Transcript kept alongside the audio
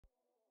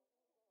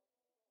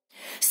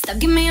Stop,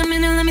 give me a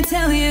minute, let me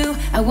tell you,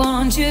 I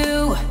want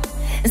you.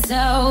 And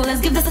so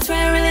let's give this a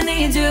try, I really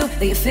need you.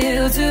 Do you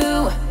feel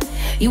too?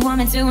 You want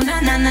me to, na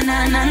na na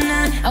na na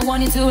na. I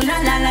want you to,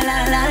 la la la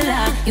la la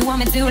la. You want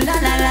me to, la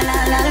la la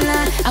la la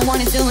la. I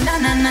want you to, na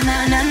na na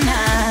na na na.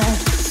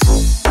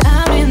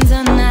 Out in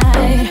the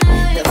night,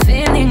 the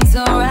feeling's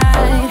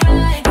alright.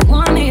 You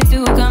want me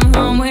to come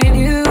home with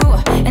you,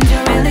 and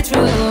you're really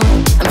true.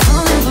 I'm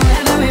falling for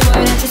every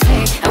word that you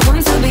say. I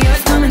want to be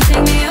yours, come and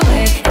take me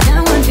away. And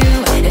I want you,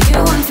 and you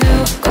want to.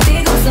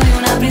 Contigo soy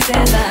una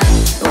princesa.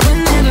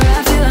 Whenever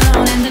I feel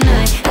alone in the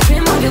night, I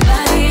dream of your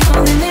body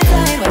holding me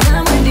tight. When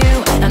I'm with you,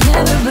 I'm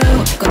never blue.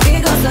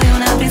 Contigo soy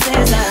una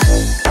princesa.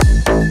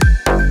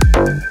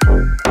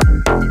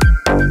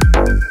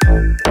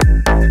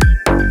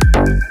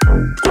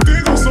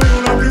 Contigo soy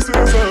una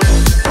princesa.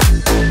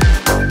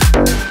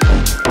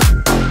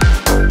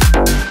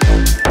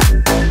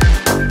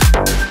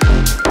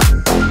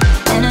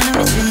 And I know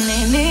that you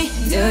need me,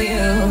 do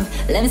you?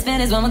 Let me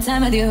spend this one more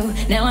time with you.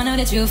 Now I know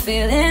that you're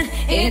feeling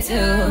it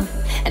too.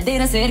 I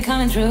didn't see it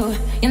coming true.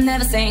 You'll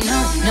never say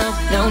no, no,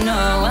 no, no.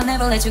 I'll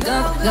never let you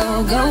go,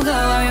 go, go, go.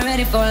 Are you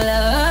ready for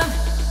love?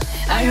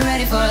 Are you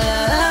ready for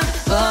love,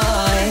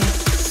 boy?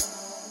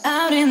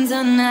 Out in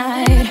the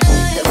night,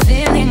 the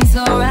feeling's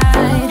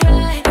alright.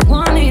 You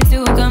want me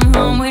to come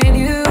home with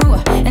you,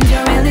 and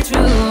you're really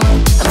true.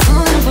 I'm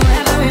falling for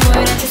every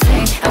word that you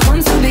say. I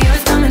want to be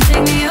yours, come and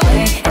take me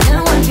away. And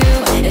I want you,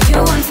 and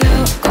you want to.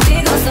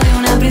 Contigo soy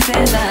una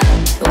princesa.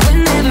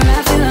 Whenever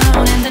I feel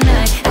alone in the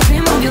night, I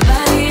dream of your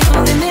body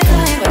holding me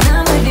tight. When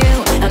I'm with you,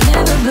 I'm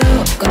never blue.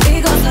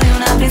 Contigo soy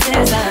una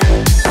princesa.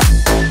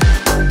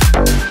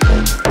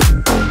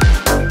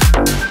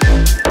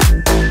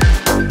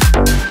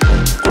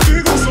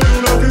 Contigo soy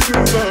una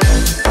princesa.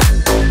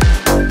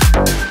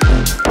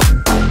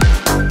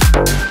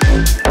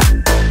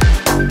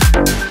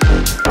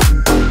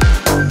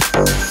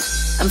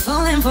 I'm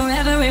falling for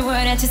every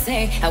word that you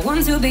say. I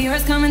want to be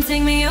yours, come and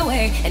take me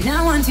away. And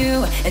I want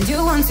you, and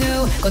you want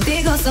to.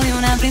 Contigo soy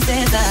una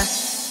princesa.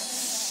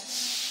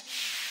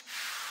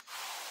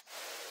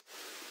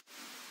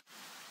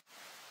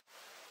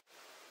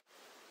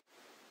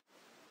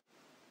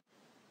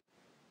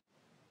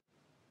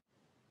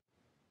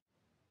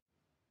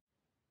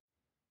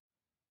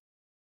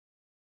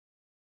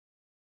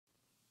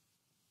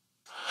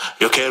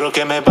 Yo quiero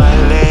que me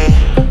baile,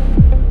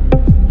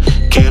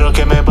 quiero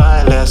que me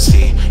baile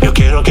así. Yo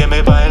quiero que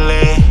me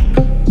baile.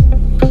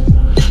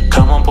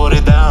 Come on, put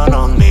it down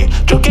on me.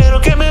 Yo quiero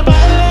que me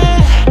baile,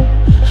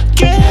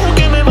 quiero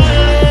que me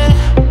baile.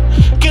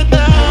 Get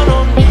down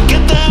on me,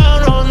 get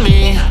down on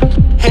me.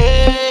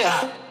 Hey.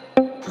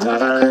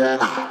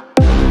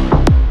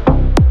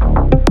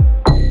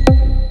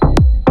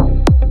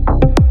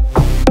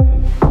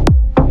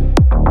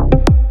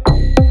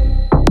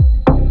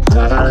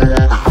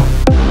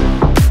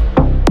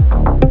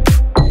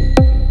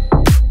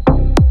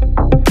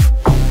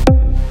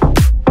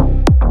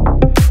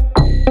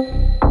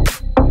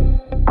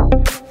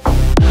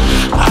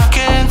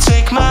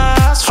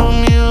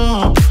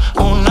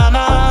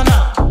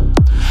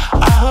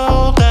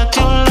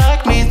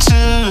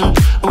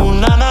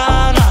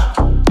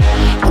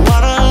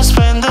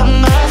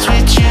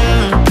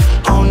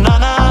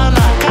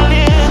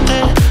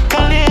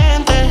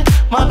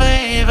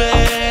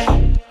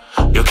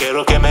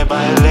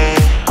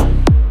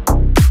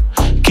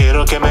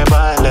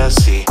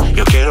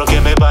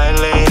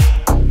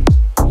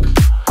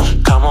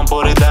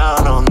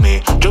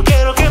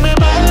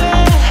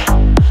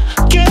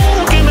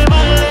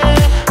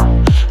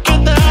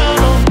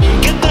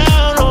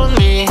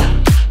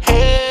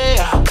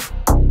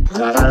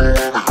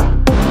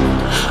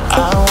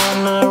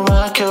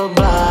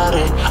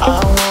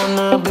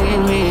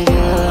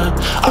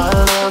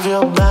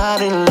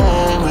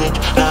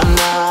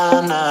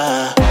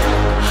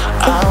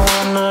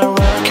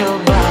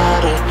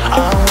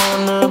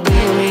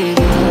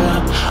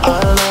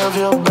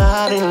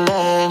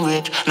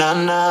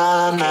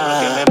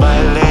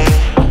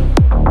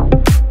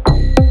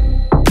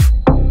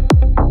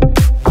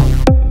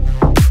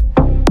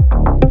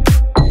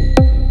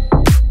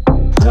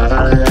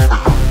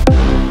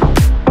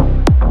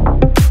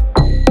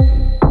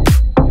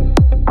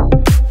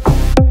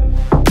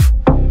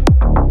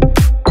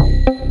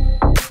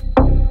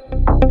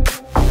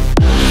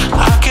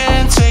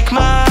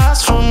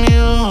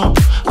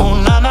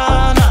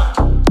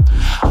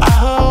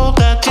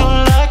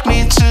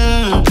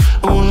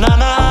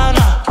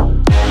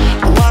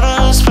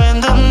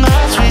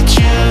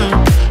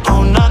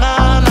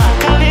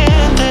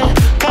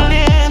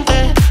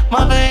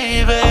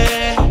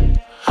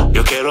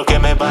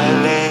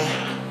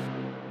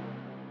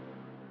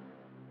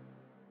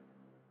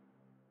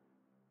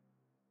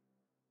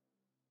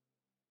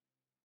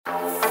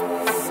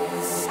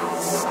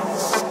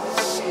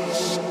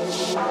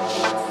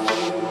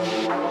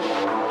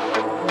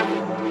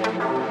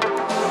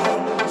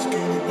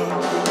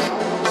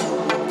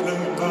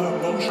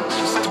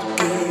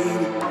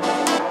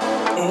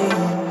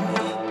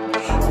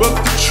 But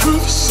the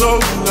truth's so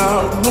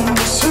loud, no more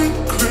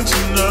secrets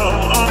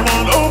now.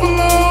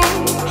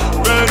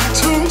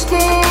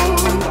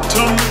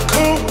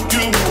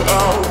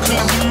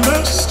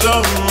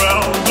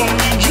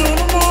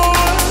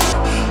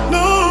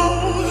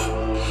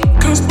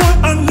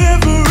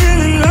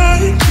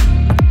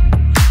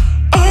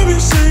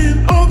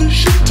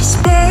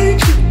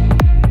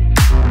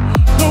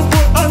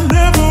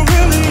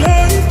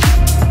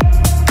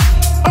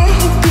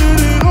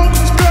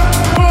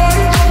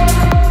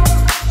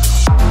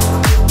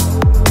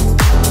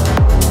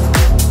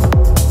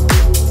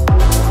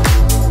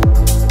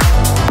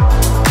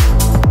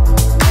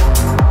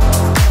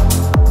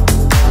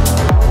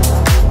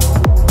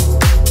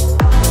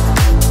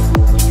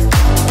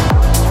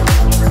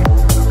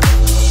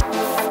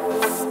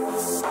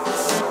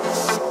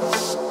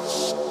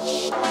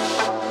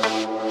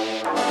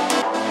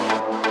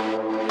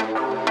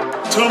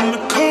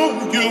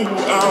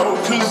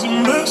 'cause you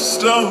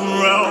messed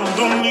around.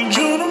 Don't need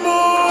you no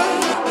more,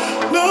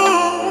 no.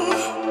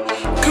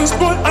 'Cause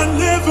boy, I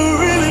never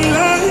really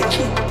liked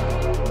you.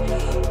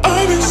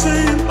 I've been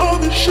saying all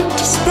this shit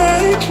to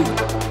spite you.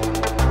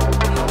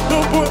 No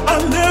boy, I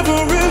never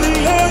really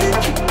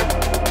liked you.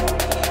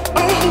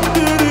 I hope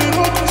that it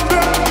all comes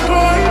back to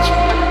bite you.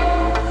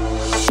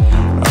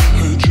 I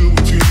heard you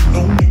were feeling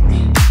lonely,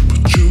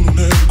 but you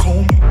never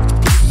call me.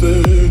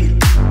 Pathetic.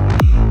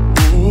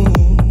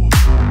 Oh,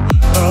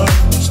 I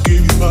must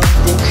give you my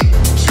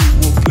emotions. You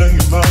were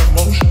playing my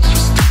emotions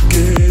just to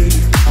get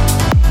it.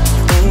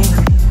 Oh,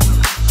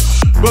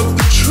 but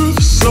the truth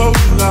is so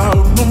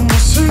loud. No